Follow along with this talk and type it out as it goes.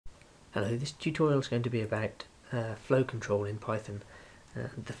Hello, this tutorial is going to be about flow control in Python.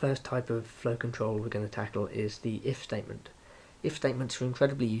 The first type of flow control we're going to tackle is the if statement. If statements are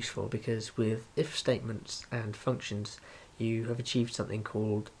incredibly useful because with if statements and functions you have achieved something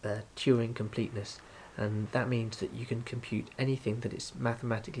called Turing completeness, and that means that you can compute anything that is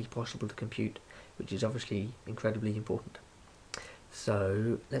mathematically possible to compute, which is obviously incredibly important.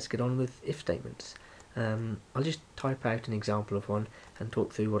 So let's get on with if statements. I'll just type out an example of one and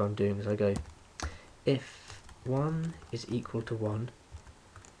talk through what I'm doing as I go. If 1 is equal to 1,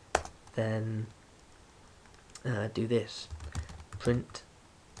 then do this. Print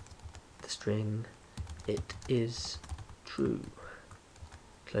the string, it is true.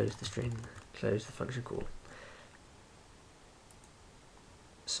 Close the string, close the function call.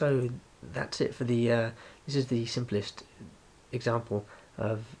 So that's it for the, this is the simplest example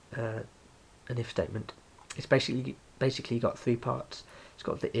of an if statement. It's basically got three parts. It's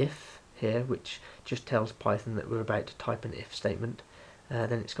got the if here, which just tells Python that we're about to type an if statement.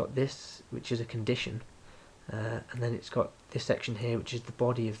 Then it's got this, which is a condition, and then it's got this section here, which is the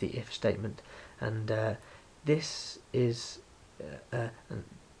body of the if statement, and this is the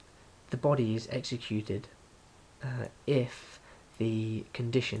body is executed if the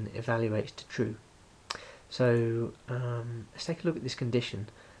condition evaluates to true. So let's take a look at this condition.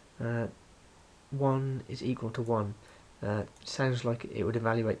 1 is equal to 1. Sounds like it would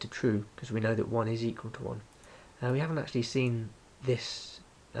evaluate to true because we know that 1 is equal to 1. We haven't actually seen this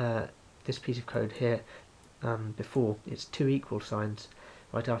this piece of code here before. It's two equal signs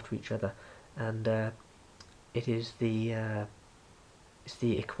right after each other, and it is it's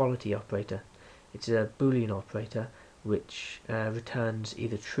the equality operator. It's a Boolean operator which returns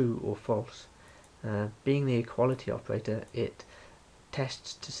either true or false. Being the equality operator, it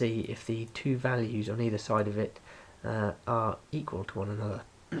tests to see if the two values on either side of it are equal to one another.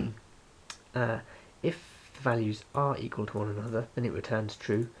 If the values are equal to one another, then it returns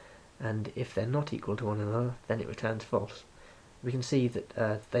true, and if they're not equal to one another, then it returns false. We can see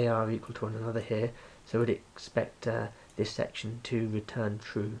that they are equal to one another here, so we'd expect this section to return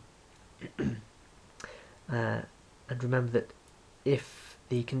true. And remember that if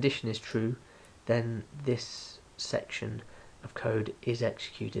the condition is true, then this section of code is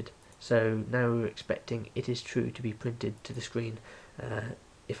executed. So now we're expecting it is true to be printed to the screen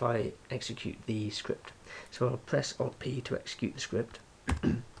if I execute the script. So I'll press Alt P to execute the script,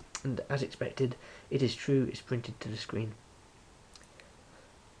 and as expected, it is true is printed to the screen.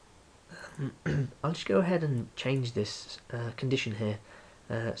 I'll just go ahead and change this condition here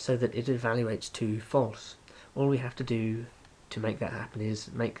so that it evaluates to false. All we have to do to make that happen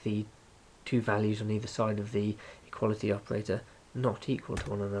is make the two values on either side of the equality operator not equal to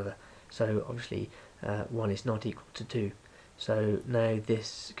one another. So obviously 1 is not equal to 2. So now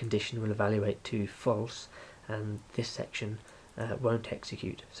this condition will evaluate to false, and this section won't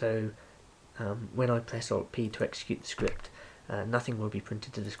execute. So when I press Alt P to execute the script, nothing will be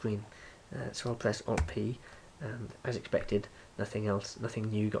printed to the screen. So I'll press Alt P, and as expected, nothing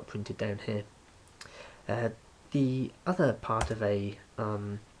new got printed down here. The other part of an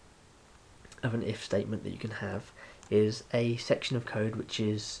if statement that you can have is a section of code which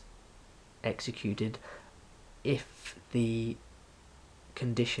is executed if the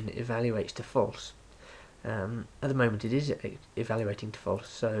condition evaluates to false. At the moment it is evaluating to false,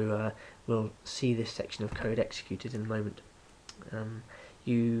 so we'll see this section of code executed in a moment.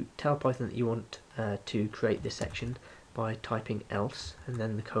 You tell Python that you want to create this section by typing else and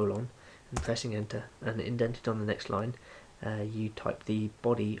then the colon and pressing enter, and indented on the next line you type the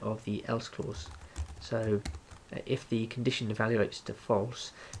body of the else clause. So if the condition evaluates to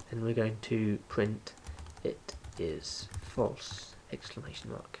false, then we're going to print it is false,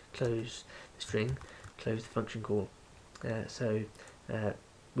 exclamation mark, close the string, close the function call. So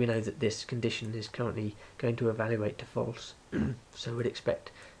we know that this condition is currently going to evaluate to false, so we'd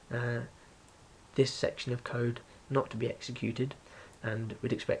expect this section of code not to be executed, and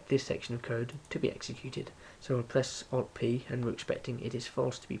we'd expect this section of code to be executed. So I'll press Alt P, and we're expecting it is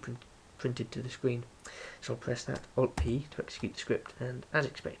false to be printed to the screen. So I'll press that Alt P to execute the script, and as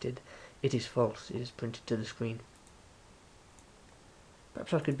expected, it is false, it is printed to the screen.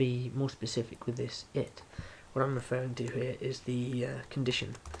 Perhaps I could be more specific with this it. What I'm referring to here is the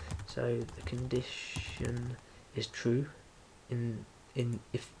condition. So the condition is true in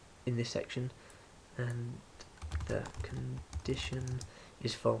this section, and the condition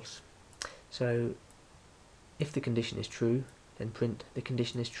is false. So if the condition is true, then print the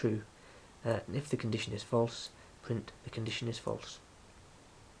condition is true, and if the condition is false, print the condition is false.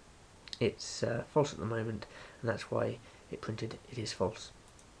 It's false at the moment, and that's why it printed it is false.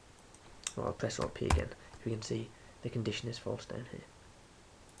 Well, I'll press Alt P again. We can see the condition is false down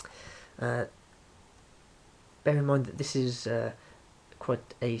here. Bear in mind that this is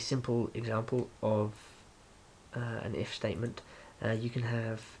quite a simple example of an if statement. You can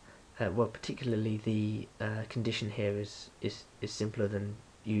have, well, particularly the condition here is simpler than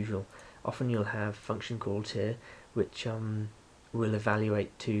usual. Often you'll have function calls here which will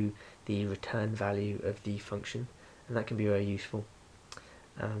evaluate to the return value of the function, and that can be very useful.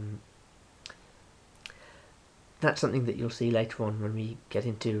 That's something that you'll see later on when we get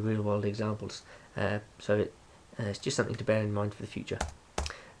into real-world examples, so it's just something to bear in mind for the future.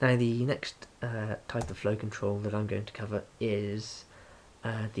 Now the next type of flow control that I'm going to cover is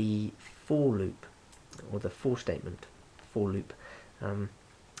the for loop, or the for statement, for loop.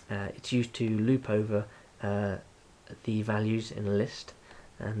 It's used to loop over the values in a list,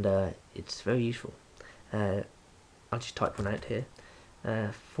 and it's very useful. I'll just type one out here.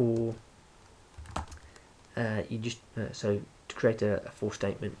 You just so to create a for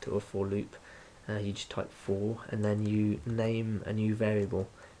statement or a for loop, you just type for, and then you name a new variable.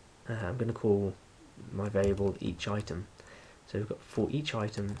 I'm going to call my variable each item. So we've got for each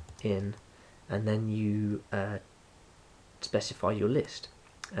item in, and then you specify your list.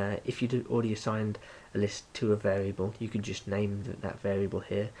 If you'd already assigned a list to a variable, you could just name that variable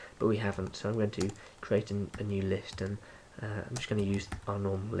here, but we haven't, so I'm going to create a new list, and I'm just going to use our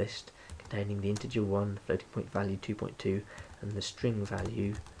normal list containing the integer 1, floating point value 2.2, and the string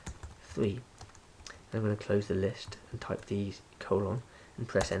value 3. And I'm going to close the list and type the colon and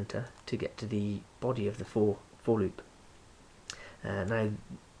press enter to get to the body of the for loop. Now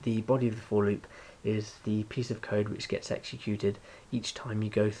the body of the for loop is the piece of code which gets executed each time you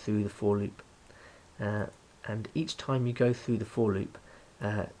go through the for loop, and each time you go through the for loop,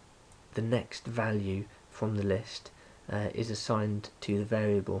 the next value from the list is assigned to the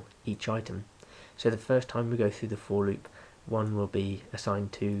variable each item. So the first time we go through the for loop, 1 will be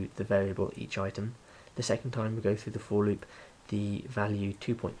assigned to the variable each item. The second time we go through the for loop, the value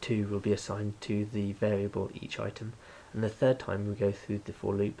 2.2 will be assigned to the variable each item, and the third time we go through the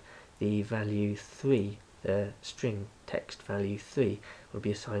for loop, the value 3, the string text value 3, will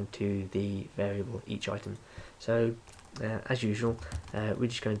be assigned to the variable each item. So as usual, we're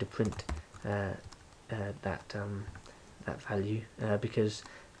just going to print that value because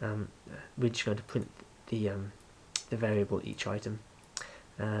we're just going to print the variable each item,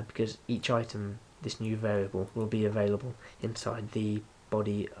 because each item, this new variable, will be available inside the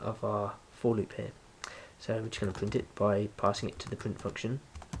body of our for loop here. So we're just going to print it by passing it to the print function,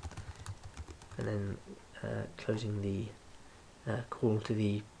 and then closing the call to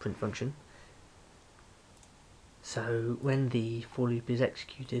the print function. So when the for loop is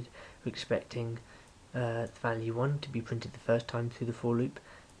executed, we're expecting value 1 to be printed the first time through the for loop,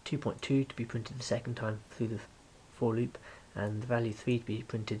 2.2 to be printed the second time through the for loop, and the value 3 to be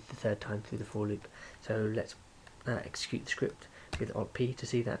printed the third time through the for loop. So let's execute the script with Alt P to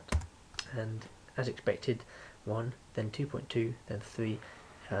see that, and as expected, 1, then 2.2, then 3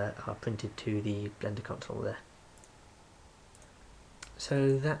 are printed to the Blender console there.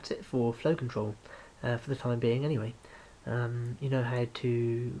 So that's it for flow control, for the time being anyway. You know how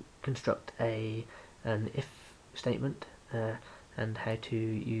to construct an if statement, and how to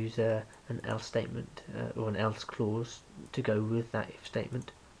use an else statement or an else clause to go with that if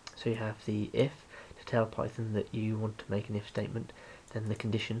statement. So you have the if to tell Python that you want to make an if statement, then the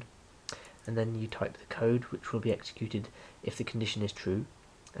condition, and then you type the code which will be executed if the condition is true,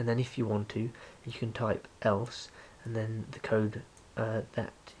 and then if you want to, you can type else, and then the code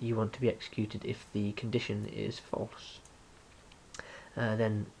that you want to be executed if the condition is false.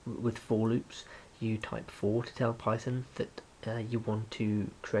 Then with for loops, you type for to tell Python that you want to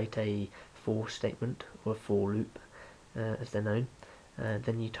create a for statement or a for loop, as they're known.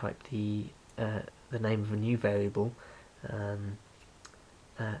 Then you type the name of a new variable, and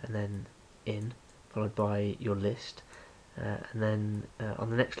then in, followed by your list, and then on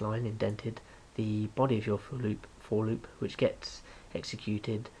the next line, indented, the body of your for loop, which gets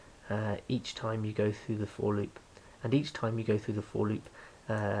executed each time you go through the for loop. And each time you go through the for loop,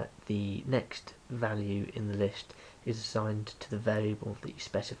 the next value in the list is assigned to the variable that you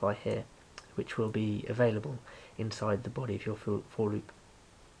specify here, which will be available inside the body of your for loop.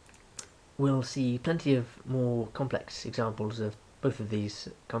 We'll see plenty of more complex examples of both of these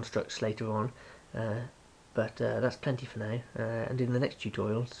constructs later on, but that's plenty for now, and in the next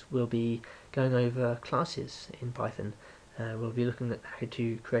tutorials we'll be going over classes in Python. We'll be looking at how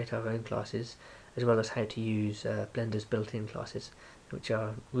to create our own classes, as well as how to use Blender's built-in classes, which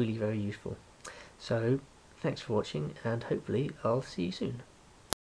are really very useful. So thanks for watching, and hopefully I'll see you soon.